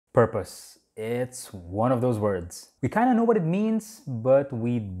Purpose. It's one of those words. We kind of know what it means, but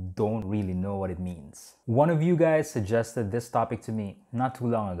we don't really know what it means. One of you guys suggested this topic to me not too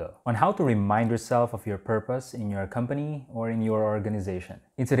long ago on how to remind yourself of your purpose in your company or in your organization.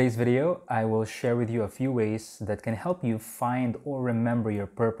 In today's video, I will share with you a few ways that can help you find or remember your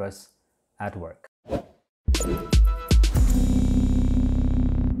purpose at work.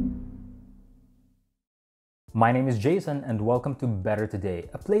 My name is Jason and welcome to Better Today,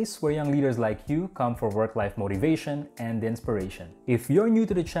 a place where young leaders like you come for work-life motivation and inspiration. If you're new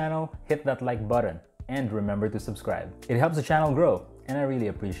to the channel, hit that like button and remember to subscribe. It helps the channel grow and I really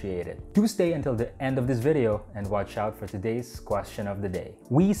appreciate it. Do stay until the end of this video and watch out for today's question of the day.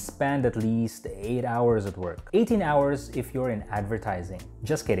 We spend at least 8 hours at work. 18 hours if you're in advertising.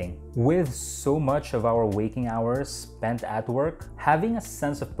 Just kidding. With so much of our waking hours spent at work, having a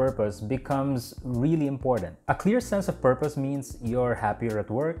sense of purpose becomes really important. A clear sense of purpose means you're happier at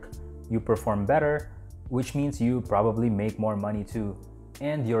work, you perform better, which means you probably make more money too,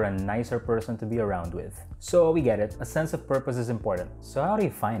 and you're a nicer person to be around with. So we get it, a sense of purpose is important. So how do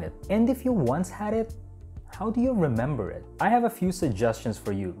you find it? And if you once had it, how do you remember it? I have a few suggestions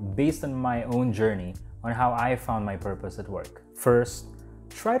for you based on my own journey on how I found my purpose at work. First,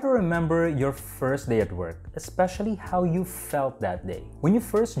 try to remember your first day at work, especially how you felt that day. When you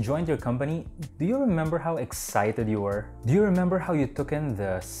first joined your company, do you remember how excited you were? Do you remember how you took in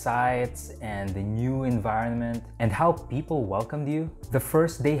the sights and the new environment and how people welcomed you? The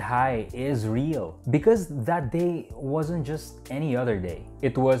first day high is real because that day wasn't just any other day.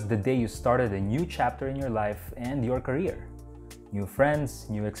 It was the day you started a new chapter in your life and your career. New friends,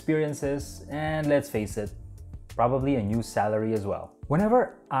 new experiences, and let's face it, probably a new salary as well.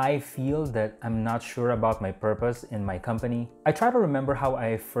 Whenever I feel that I'm not sure about my purpose in my company, I try to remember how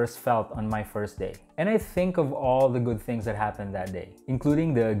I first felt on my first day. And I think of all the good things that happened that day,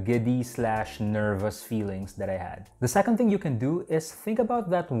 including the giddy/nervous feelings that I had. The second thing you can do is think about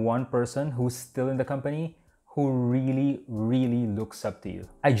that one person who's still in the company who really looks up to you.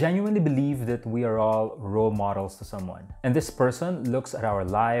 I genuinely believe that we are all role models to someone. And this person looks at our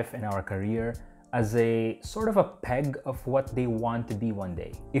life and our career as a sort of a peg of what they want to be one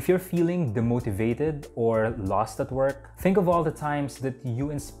day. If you're feeling demotivated or lost at work, think of all the times that you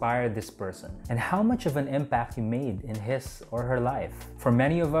inspired this person and how much of an impact you made in his or her life. For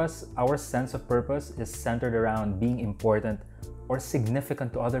many of us, our sense of purpose is centered around being important or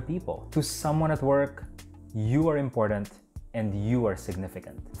significant to other people. To someone at work, you are important and you are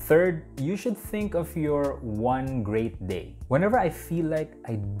significant. Third, you should think of your one great day. Whenever I feel like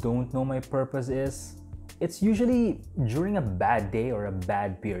I don't know my purpose is, it's usually during a bad day or a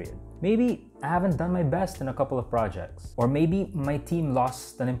bad period. Maybe I haven't done my best in a couple of projects, or maybe my team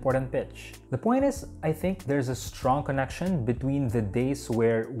lost an important pitch. The point is, I think there's a strong connection between the days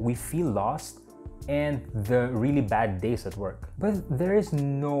where we feel lost and the really bad days at work. But there is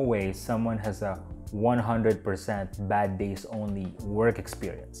no way someone has a 100% bad days only work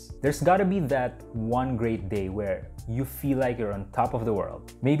experience. There's gotta be that one great day where you feel like you're on top of the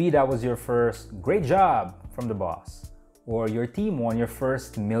world. Maybe that was your first great job from the boss, or your team won your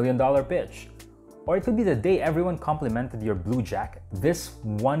first $1 million pitch, or it could be the day everyone complimented your blue jacket. This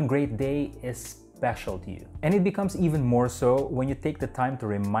one great day is special to you. And it becomes even more so when you take the time to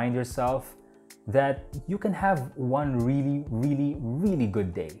remind yourself that you can have one really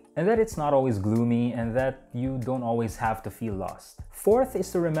good day, and that it's not always gloomy, and that you don't always have to feel lost. Fourth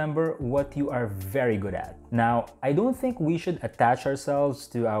is to remember what you are very good at. Now, I don't think we should attach ourselves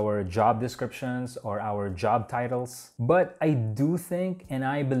to our job descriptions or our job titles, but I do think and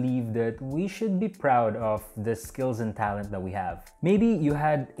I believe that we should be proud of the skills and talent that we have. Maybe you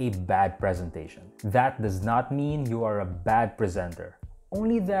had a bad presentation. That does not mean you are a bad presenter,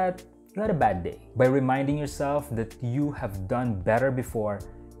 only that you had a bad day. By reminding yourself that you have done better before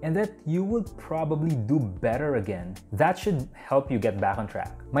and that you will probably do better again, that should help you get back on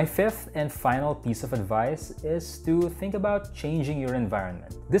track. My fifth and final piece of advice is to think about changing your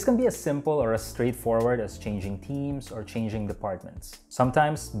environment. This can be as simple or as straightforward as changing teams or changing departments.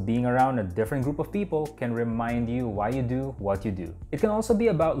 Sometimes being around a different group of people can remind you why you do what you do. It can also be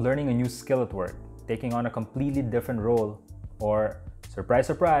about learning a new skill at work, taking on a completely different role, or surprise,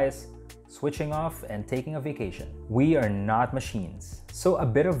 surprise, switching off and taking a vacation. We are not machines, so a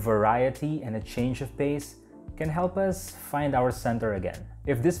bit of variety and a change of pace can help us find our center again.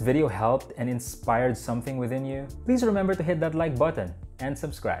 If this video helped and inspired something within you, please remember to hit that like button and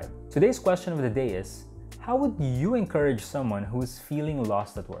subscribe. Today's question of the day is, how would you encourage someone who's feeling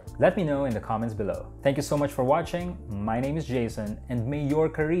lost at work? Let me know in the comments below. Thank you so much for watching. My name is Jason, and may your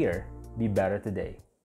career be better today.